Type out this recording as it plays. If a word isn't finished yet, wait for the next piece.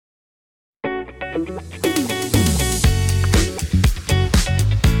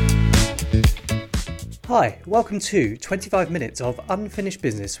Hi, welcome to 25 minutes of Unfinished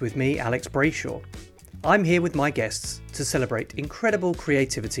Business with me, Alex Brayshaw. I'm here with my guests to celebrate incredible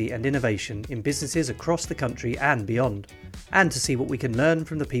creativity and innovation in businesses across the country and beyond, and to see what we can learn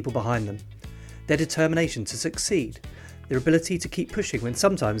from the people behind them. Their determination to succeed, their ability to keep pushing when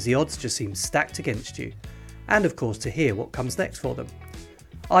sometimes the odds just seem stacked against you, and of course to hear what comes next for them.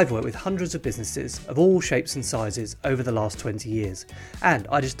 I've worked with hundreds of businesses of all shapes and sizes over the last 20 years, and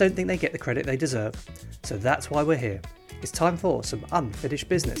I just don't think they get the credit they deserve. So that's why we're here. It's time for some unfinished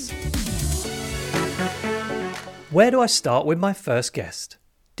business. Where do I start with my first guest?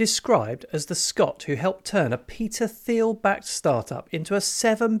 Described as the Scot who helped turn a Peter Thiel-backed startup into a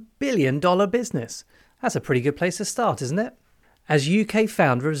 $7 billion business. That's a pretty good place to start, isn't it? As UK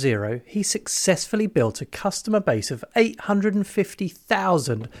founder of Xero, he successfully built a customer base of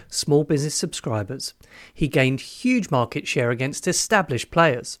 850,000 small business subscribers. He gained huge market share against established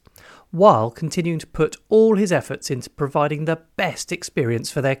players, while continuing to put all his efforts into providing the best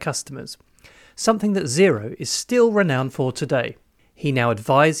experience for their customers, something that Xero is still renowned for today. He now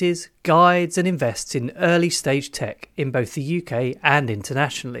advises, guides and invests in early stage tech in both the UK and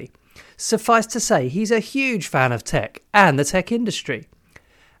internationally. Suffice to say, he's a huge fan of tech and the tech industry.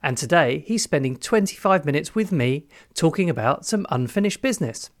 And today, he's spending 25 minutes with me talking about some unfinished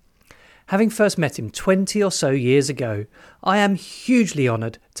business. Having first met him 20 or so years ago, I am hugely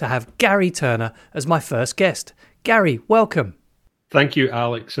honoured to have Gary Turner as my first guest. Gary, welcome. Thank you,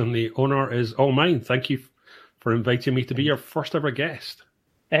 Alex, and the honour is all mine. Thank you for inviting me to be your first ever guest.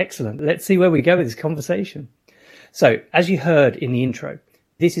 Excellent. Let's see where we go with this conversation. So, as you heard in the intro,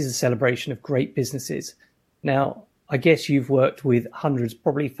 this is a celebration of great businesses. Now, I guess you've worked with hundreds,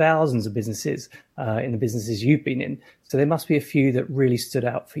 probably thousands of businesses in the businesses you've been in. So there must be a few that really stood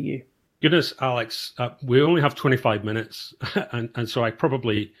out for you. Goodness, Alex, we only have 25 minutes. and so I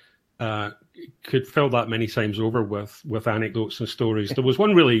probably could fill that many times over with anecdotes and stories. There was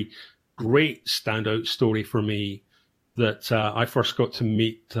one really great standout story for me that I first got to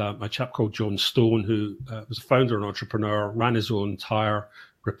meet a chap called John Stone, who was a founder and entrepreneur, ran his own tyre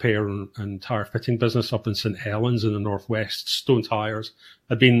repair and tyre fitting business up in St Helens in the northwest. Stone Tyres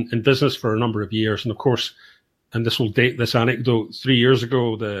had been in business for a number of years, and of course, and this will date this anecdote, 3 years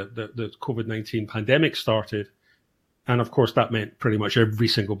ago the COVID-19 pandemic started, and of course that meant pretty much every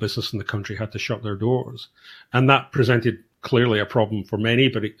single business in the country had to shut their doors, and that presented clearly a problem for many,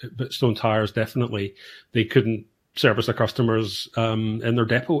 but Stone Tyres definitely, they couldn't service their customers in their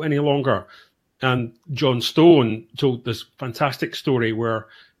depot any longer. And John Stone told this fantastic story where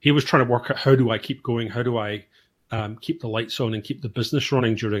he was trying to work out, how do I keep going? How do I keep the lights on and keep the business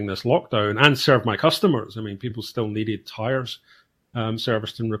running during this lockdown and serve my customers? I mean, people still needed tyres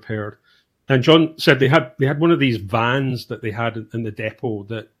serviced and repaired. And John said they had one of these vans that they had in the depot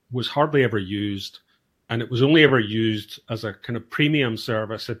that was hardly ever used. And it was only ever used as a kind of premium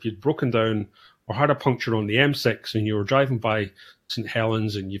service if you'd broken down or had a puncture on the M6 and you were driving by St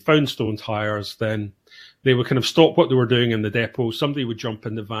Helens and you found Stone Tyres, then they would kind of stop what they were doing in the depot. Somebody would jump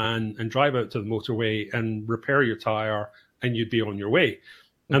in the van and drive out to the motorway and repair your tyre, and you'd be on your way.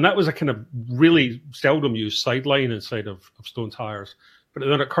 And that was a kind of really seldom used sideline inside of Stone Tyres. But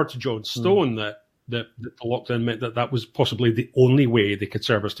then it occurred to John Stone that the lockdown meant that was possibly the only way they could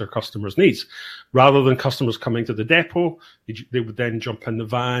service their customers' needs. Rather than customers coming to the depot, they would then jump in the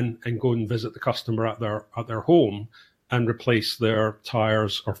van and go and visit the customer at their home and replace their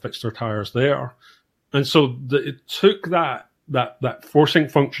tyres or fix their tyres there. And so it took that forcing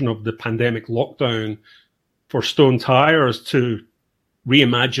function of the pandemic lockdown for Stone Tyres to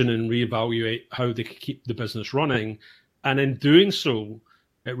reimagine and reevaluate how they could keep the business running. And in doing so,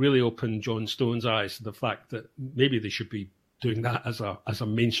 it really opened John Stone's eyes to the fact that maybe they should be doing that as a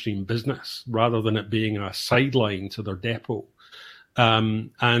mainstream business rather than it being a sideline to their depot.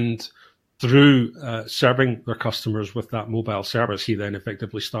 And through serving their customers with that mobile service, he then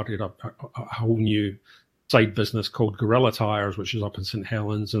effectively started a whole new side business called Gorilla Tyres, which is up in St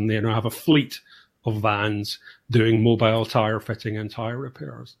Helens, and they now have a fleet of vans doing mobile tyre fitting and tyre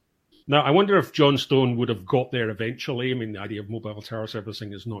repairs. Now, I wonder if John Stone would have got there eventually. I mean, the idea of mobile tyre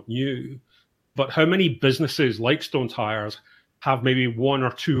servicing is not new, but how many businesses like Stone Tyres have maybe one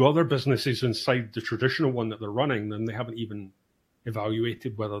or two other businesses inside the traditional one that they're running, and they haven't even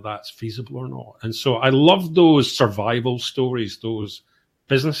evaluated whether that's feasible or not. And so I love those survival stories, those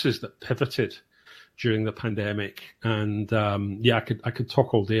businesses that pivoted during the pandemic. And I could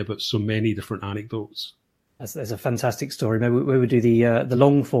talk all day about so many different anecdotes. That's a fantastic story. Maybe we would do the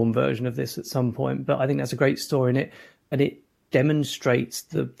long form version of this at some point, but I think that's a great story, and it demonstrates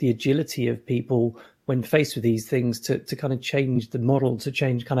the agility of people when faced with these things to kind of change the model, to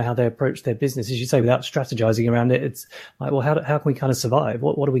change kind of how they approach their business, as you say, without strategizing around it. It's like, well, how can we kind of survive?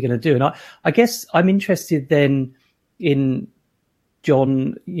 What are we going to do? And I guess I'm interested then in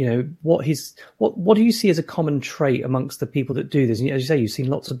John, what do you see as a common trait amongst the people that do this? And as you say, you've seen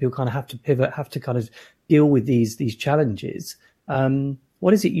lots of people kind of have to pivot, have to kind of deal with these challenges.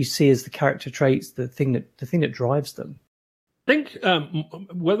 What is it you see as the character traits, the thing that drives them? I think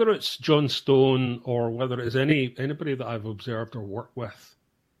whether it's John Stone or whether it's anybody that I've observed or worked with,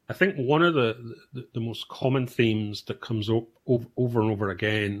 I think one of the most common themes that comes up over and over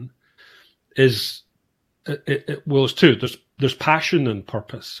again is it's two. There's passion and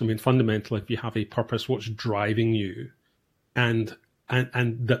purpose. I mean, fundamentally, if you have a purpose, what's driving you, and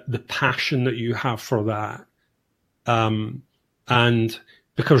the passion that you have for that, and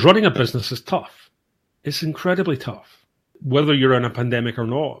because running a business is tough, it's incredibly tough, whether you're in a pandemic or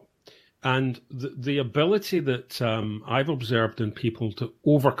not. And the ability that I've observed in people to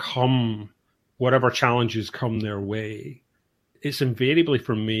overcome whatever challenges come their way, it's invariably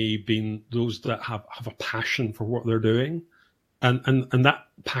for me been those that have a passion for what they're doing. And that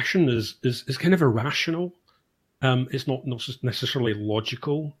passion is kind of irrational. It's not necessarily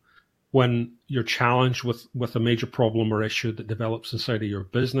logical. When you're challenged with a major problem or issue that develops inside of your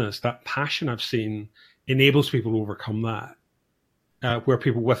business, that passion I've seen enables people to overcome that. Where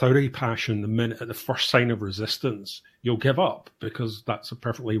people without a passion, at the first sign of resistance, you'll give up because that's a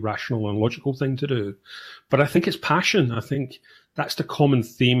perfectly rational and logical thing to do. But I think it's passion. I think that's the common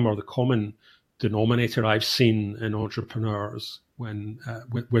theme or the common denominator I've seen in entrepreneurs when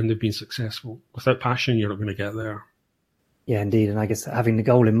they've been successful. Without passion, you're not going to get there. Yeah, indeed. And I guess having the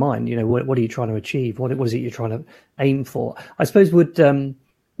goal in mind, what are you trying to achieve? What is it you're trying to aim for? I suppose would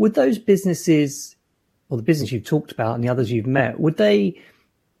those businesses, or the business you've talked about and the others you've met, would they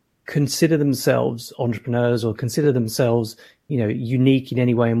consider themselves entrepreneurs or consider themselves, unique in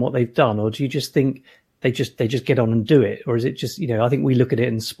any way in what they've done? Or do you just think they just get on and do it? Or is it just, I think we look at it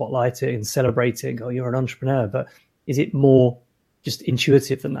and spotlight it and celebrate it and go, you're an entrepreneur, but is it more just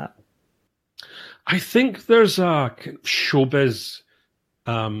intuitive than that? I think there's a kind of showbiz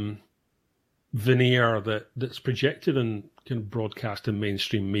veneer that's projected in kind of broadcast and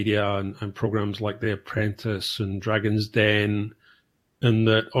mainstream media and programs like The Apprentice and Dragon's Den, and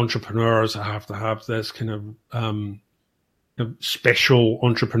that entrepreneurs have to have this kind of special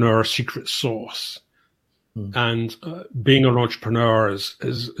entrepreneur secret sauce. And being an entrepreneur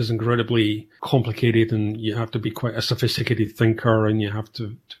is incredibly complicated, and you have to be quite a sophisticated thinker, and you have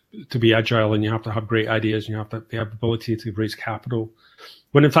to be agile, and you have to have great ideas, and you have to have the ability to raise capital.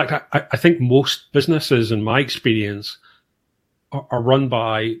 When in fact, I think most businesses, in my experience, are run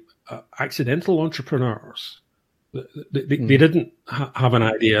by accidental entrepreneurs. They didn't have an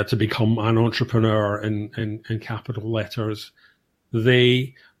idea to become an entrepreneur in capital letters.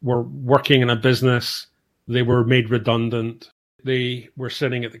 They were working in a business. They were made redundant. They were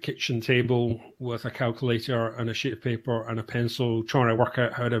sitting at the kitchen table with a calculator and a sheet of paper and a pencil, trying to work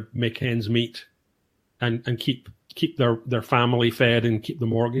out how to make ends meet and keep their family fed and keep the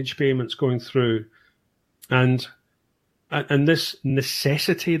mortgage payments going through. And this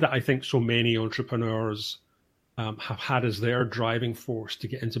necessity that I think so many entrepreneurs have had as their driving force to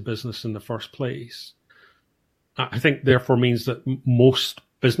get into business in the first place, I think therefore means that most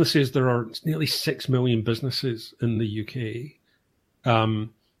businesses, there are nearly 6 million businesses in the UK.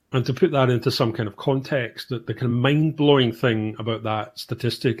 And to put that into some kind of context, the kind of mind-blowing thing about that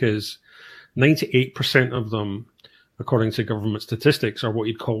statistic is 98% of them, according to government statistics, are what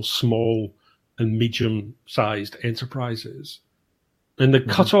you'd call small and medium-sized enterprises. And the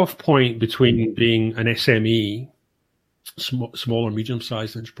cutoff point between being an SME, small or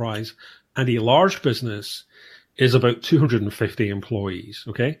medium-sized enterprise, and a large business is about 250 employees,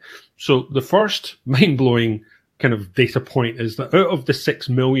 okay? So the first mind-blowing kind of data point is that out of the 6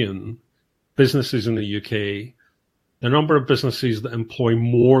 million businesses in the UK, the number of businesses that employ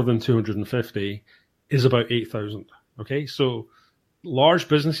more than 250 is about 8,000, okay? So large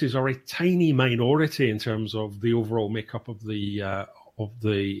businesses are a tiny minority in terms of the overall makeup of the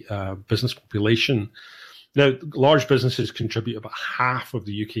business population. Now, large businesses contribute about half of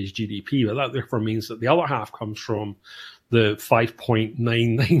the UK's GDP, but that therefore means that the other half comes from the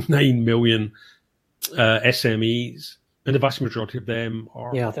 5.999 million SMEs, and the vast majority of them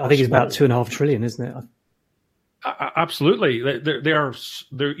are. Yeah, I think it's about 2.5 trillion, isn't it? Absolutely, they're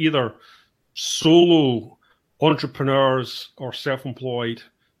either solo entrepreneurs or self-employed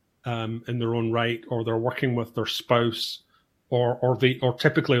in their own right, or they're working with their spouse. Or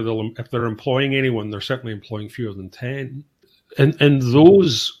typically if they're employing anyone, they're certainly employing fewer than 10. in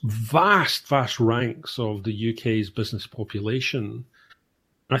those vast, vast ranks of the UK's business population,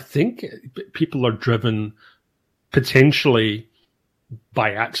 I think people are driven potentially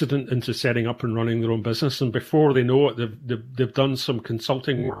by accident into setting up and running their own business, and before they know it, they've done some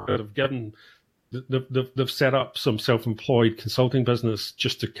consulting work. They've set up some self-employed consulting business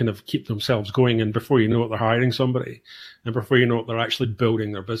just to kind of keep themselves going, and before you know it, they're hiring somebody, and before you know it, they're actually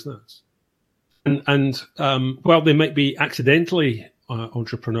building their business. And while they might be accidentally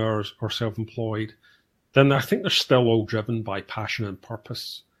entrepreneurs or self-employed, then I think they're still all driven by passion and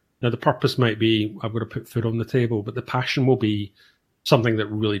purpose. Now, the purpose might be, I've got to put food on the table, but the passion will be something that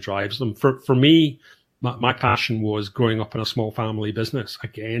really drives them. For me, my passion was growing up in a small family business.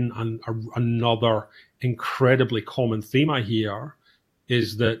 Again, and another incredibly common theme I hear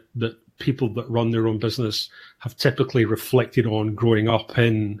is that people that run their own business have typically reflected on growing up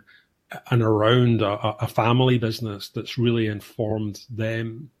in and around a family business that's really informed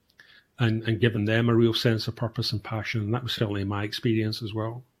them and given them a real sense of purpose and passion. And that was certainly my experience as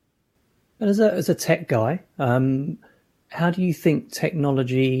well. And as a tech guy, how do you think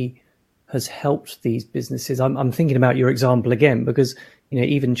technology has helped these businesses? I'm thinking about your example again, because,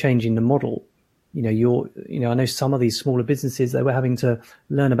 even changing the model, I know some of these smaller businesses, they were having to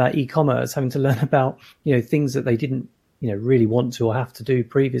learn about e-commerce, having to learn about, things that they didn't, really want to or have to do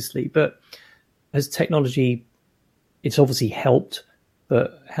previously. But as technology, it's obviously helped,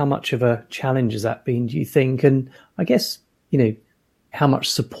 but how much of a challenge has that been, do you think? And I guess, how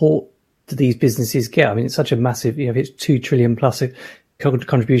much support do these businesses get? I mean, it's such a massive, if it's 2 trillion plus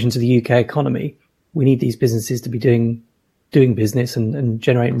contribution to the UK economy, we need these businesses to be doing business and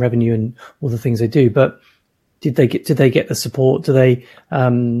generating revenue and all the things they do. But did they get the support?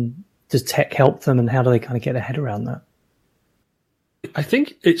 Does tech help them, and how do they kind of get their head around that? I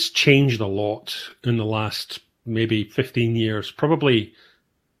think it's changed a lot in the last maybe 15 years, probably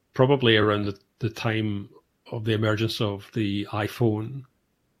around the time of the emergence of the iPhone,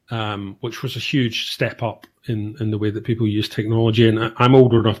 which was a huge step up in the way that people use technology. And I'm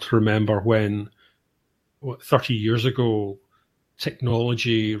old enough to remember when, 30 years ago,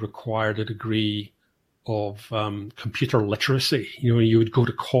 technology required a degree of computer literacy. You would go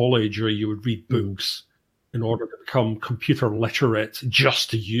to college or you would read books in order to become computer literate just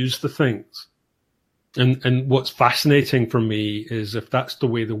to use the things. And what's fascinating for me is if that's the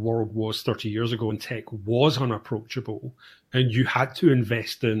way the world was 30 years ago and tech was unapproachable and you had to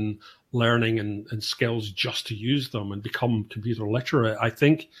invest in learning and skills just to use them and become computer literate, I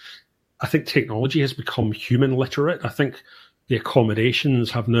think technology has become human literate. I think the accommodations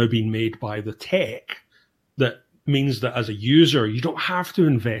have now been made by the tech that means that as a user, you don't have to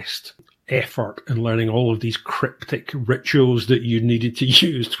invest effort in learning all of these cryptic rituals that you needed to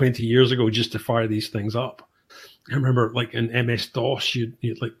use 20 years ago just to fire these things up. I remember like in MS-DOS,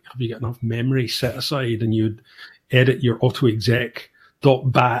 you'd like, have you got enough memory set aside, and you'd edit your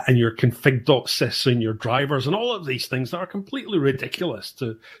autoexec.bat and your config.sys and your drivers and all of these things that are completely ridiculous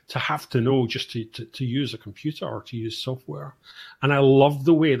to have to know just to use a computer or to use software. And I love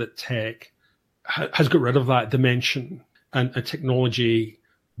the way that tech has got rid of that dimension and technology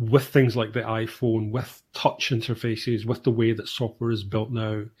with things like the iPhone, with touch interfaces, with the way that software is built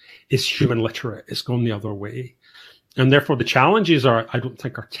now, is human literate. It's gone the other way. And therefore the challenges I don't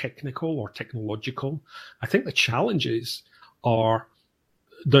think are technical or technological. I think the challenges are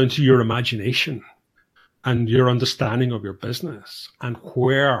down to your imagination and your understanding of your business and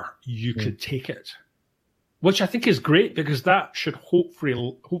where you could take it, which I think is great, because that should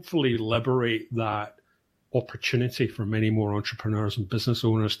hopefully liberate that opportunity for many more entrepreneurs and business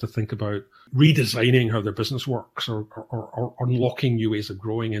owners to think about redesigning how their business works or unlocking new ways of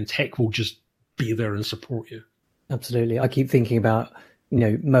growing, and tech will just be there and support you. Absolutely. I keep thinking about,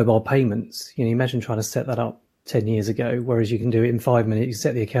 mobile payments. Imagine trying to set that up 10 years ago, whereas you can do it in 5 minutes. You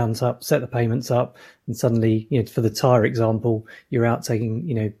set the accounts up, set the payments up, and suddenly, for the tire example, you're out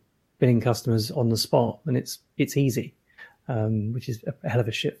taking, billing customers on the spot, and it's easy, which is a hell of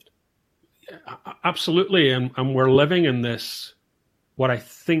a shift. Absolutely. And we're living in this, what I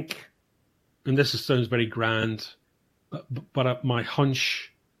think, and this sounds very grand, but my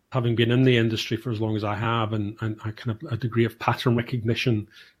hunch, having been in the industry for as long as I have, and I kind of a degree of pattern recognition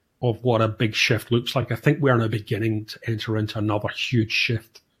of what a big shift looks like, I think we are now beginning to enter into another huge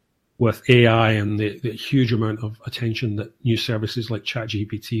shift with AI and the huge amount of attention that new services like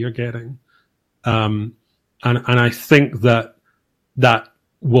ChatGPT are getting. And I think that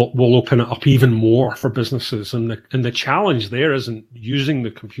will open it up even more for businesses. And the challenge there isn't using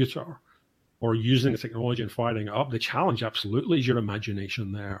the computer or using the technology and firing it up. The challenge absolutely is your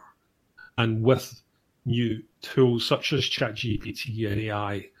imagination there. And with new tools such as ChatGPT and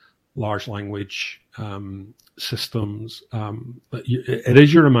AI, large language systems, it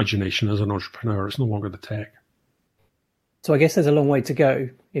is your imagination as an entrepreneur. It's no longer the tech. So I guess there's a long way to go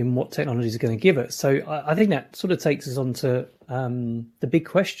in what technologies are going to give us. So I think that sort of takes us on to the big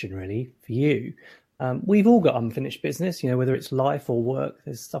question, really, for you. We've all got unfinished business, whether it's life or work.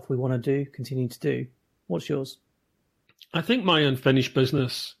 There's stuff we want to do, continue to do. What's yours? I think my unfinished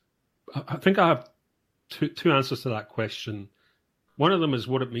business, I think I have two answers to that question. One of them is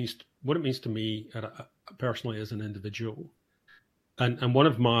what it means to me personally as an individual. And one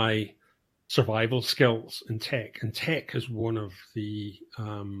of my survival skills in tech, and tech is one of the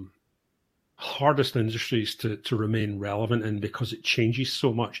hardest industries to remain relevant in because it changes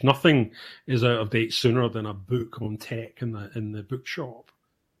so much. Nothing is out of date sooner than a book on tech in the bookshop.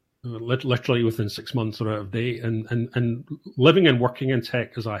 Literally within 6 months they're out of date. And living and working in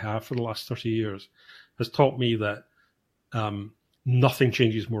tech as I have for the last 30 years has taught me that nothing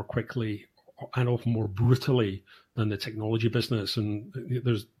changes more quickly and often more brutally than the technology business. And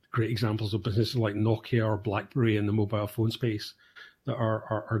there's great examples of businesses like Nokia or BlackBerry in the mobile phone space that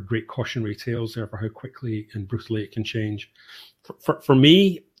are great cautionary tales there for how quickly and brutally it can change. For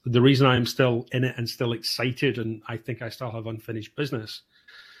me, the reason I'm still in it and still excited, and I think I still have unfinished business,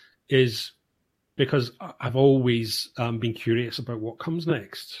 is because I've always been curious about what comes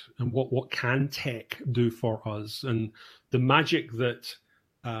next and what can tech do for us. And the magic that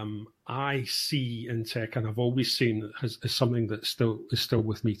I see in tech, and I've always seen, is something that is still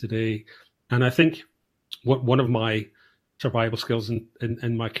with me today. And I think one of my survival skills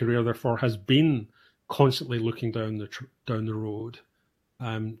in my career, therefore, has been constantly looking down the road,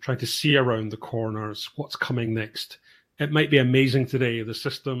 trying to see around the corners, what's coming next. It might be amazing today. The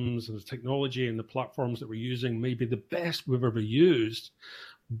systems and the technology and the platforms that we're using may be the best we've ever used,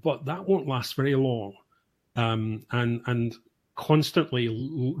 but that won't last very long. And constantly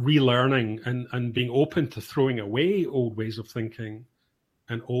relearning and being open to throwing away old ways of thinking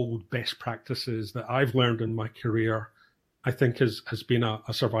and old best practices that I've learned in my career, I think has been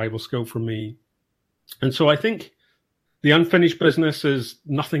a survival skill for me. And so I think the unfinished business is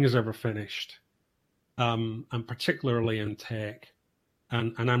nothing is ever finished. And particularly in tech,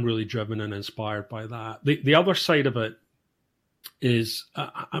 and I'm really driven and inspired by that. The other side of it is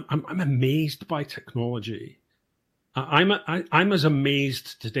I'm amazed by technology. I'm as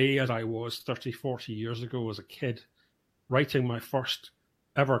amazed today as I was 30, 40 years ago as a kid, writing my first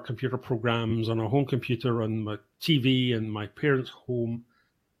ever computer programs on a home computer on my TV in my parents' home.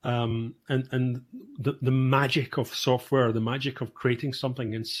 And the magic of software, the magic of creating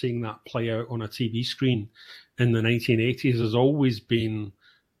something and seeing that play out on a TV screen in the 1980s has always been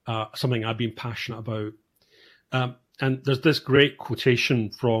something I've been passionate about. And there's this great quotation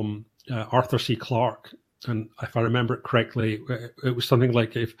from Arthur C. Clarke, and if I remember it correctly, it was something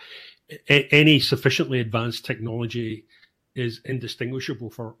like, if any sufficiently advanced technology is indistinguishable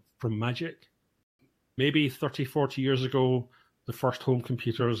from magic. Maybe 30, 40 years ago, the first home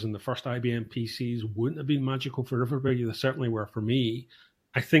computers and the first IBM PCs wouldn't have been magical for everybody. They certainly were for me.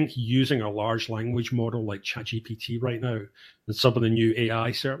 I think using a large language model like ChatGPT right now and some of the new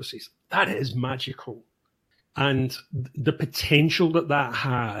AI services, that is magical. And the potential that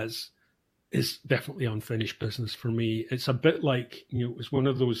has is definitely unfinished business for me. It's a bit like, it's one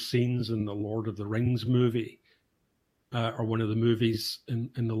of those scenes in the Lord of the Rings movie, or one of the movies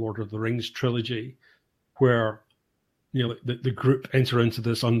in the Lord of the Rings trilogy, where the group enter into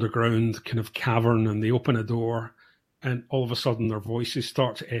this underground kind of cavern and they open a door and all of a sudden their voices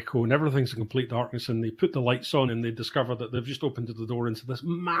start to echo and everything's in complete darkness, and they put the lights on and they discover that they've just opened the door into this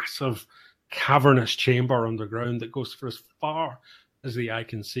massive cavernous chamber underground that goes for as far as the eye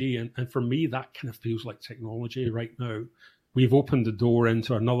can see. And for me, that kind of feels like technology right now. We've opened the door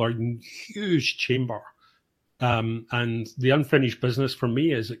into another huge chamber. And the unfinished business for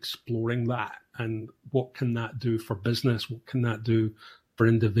me is exploring that. And what can that do for business? What can that do for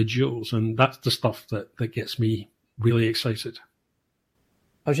individuals? And that's the stuff that gets me really excited.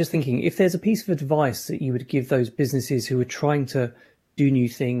 I was just thinking, if there's a piece of advice that you would give those businesses who are trying to do new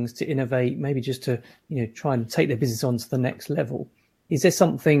things, to innovate, maybe just to try and take their business on to the next level, is there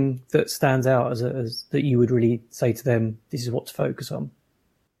something that stands out as that you would really say to them, this is what to focus on?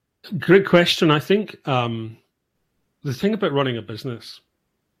 Great question. I think the thing about running a business,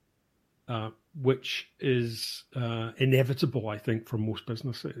 which is inevitable, I think, for most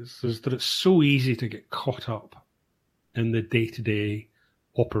businesses, is that it's so easy to get caught up in the day-to-day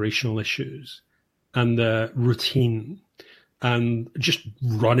operational issues and the routine and just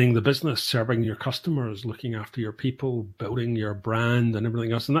running the business, serving your customers, looking after your people, building your brand and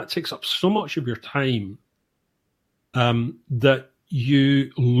everything else. And that takes up so much of your time that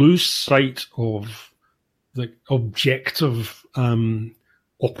you lose sight of the objective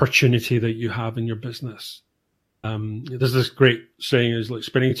opportunity that you have in your business. There's this great saying is like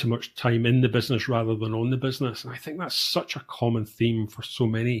spending too much time in the business rather than on the business. And I think that's such a common theme for so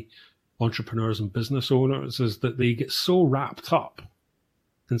many entrepreneurs and business owners, is that they get so wrapped up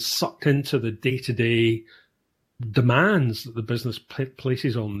and sucked into the day-to-day demands that the business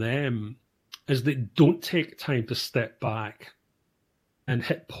places on them, as they don't take time to step back and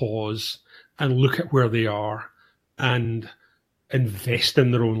hit pause and look at where they are and invest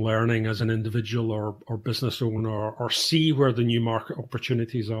in their own learning as an individual or business owner, or see where the new market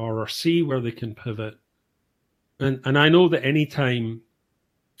opportunities are, or see where they can pivot. And I know that any time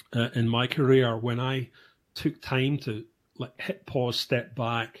in my career, when I took time to like hit pause, step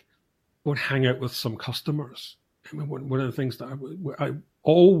back, go and hang out with some customers. I mean, one of the things that I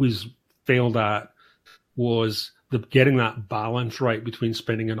always failed at was getting that balance right between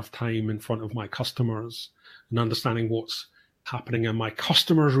spending enough time in front of my customers and understanding what's happening in my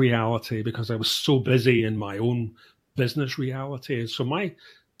customers' reality, because I was so busy in my own business reality. And so my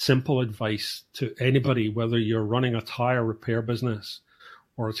simple advice to anybody, whether you're running a tire repair business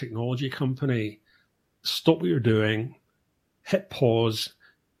or a technology company, stop what you're doing, hit pause,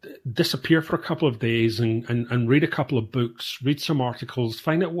 disappear for a couple of days and read a couple of books, read some articles,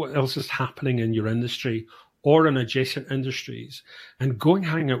 find out what else is happening in your industry or in adjacent industries, and go and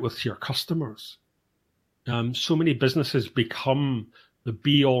hang out with your customers. So many businesses become the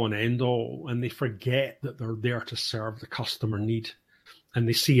be all and end all, and they forget that they're there to serve the customer need. And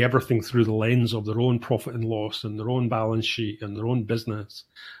they see everything through the lens of their own profit and loss and their own balance sheet and their own business.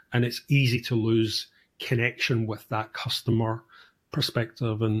 And it's easy to lose connection with that customer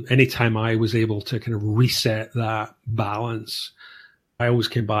perspective. And anytime I was able to kind of reset that balance, I always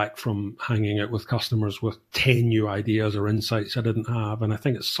came back from hanging out with customers with 10 new ideas or insights I didn't have. And I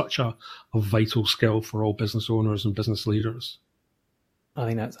think it's such a vital skill for all business owners and business leaders. I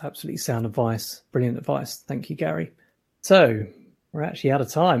think that's absolutely sound advice. Brilliant advice. Thank you, Gary. So we're actually out of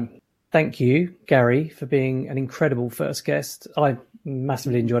time. Thank you, Gary, for being an incredible first guest. I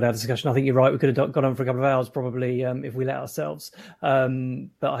massively enjoyed our discussion. I think you're right. We could have gone on for a couple of hours probably if we let ourselves. But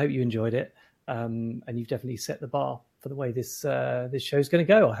I hope you enjoyed it. And you've definitely set the bar for the way this show's going to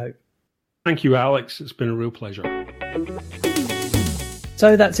go, I hope. Thank you, Alex. It's been a real pleasure.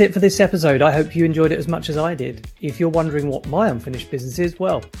 So that's it for this episode. I hope you enjoyed it as much as I did. If you're wondering what my unfinished business is,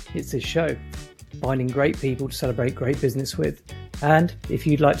 well, it's this show. Finding great people to celebrate great business with. And if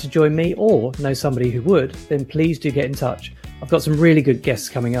you'd like to join me or know somebody who would, then please do get in touch. I've got some really good guests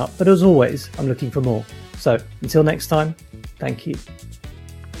coming up, but as always, I'm looking for more. So until next time, thank you.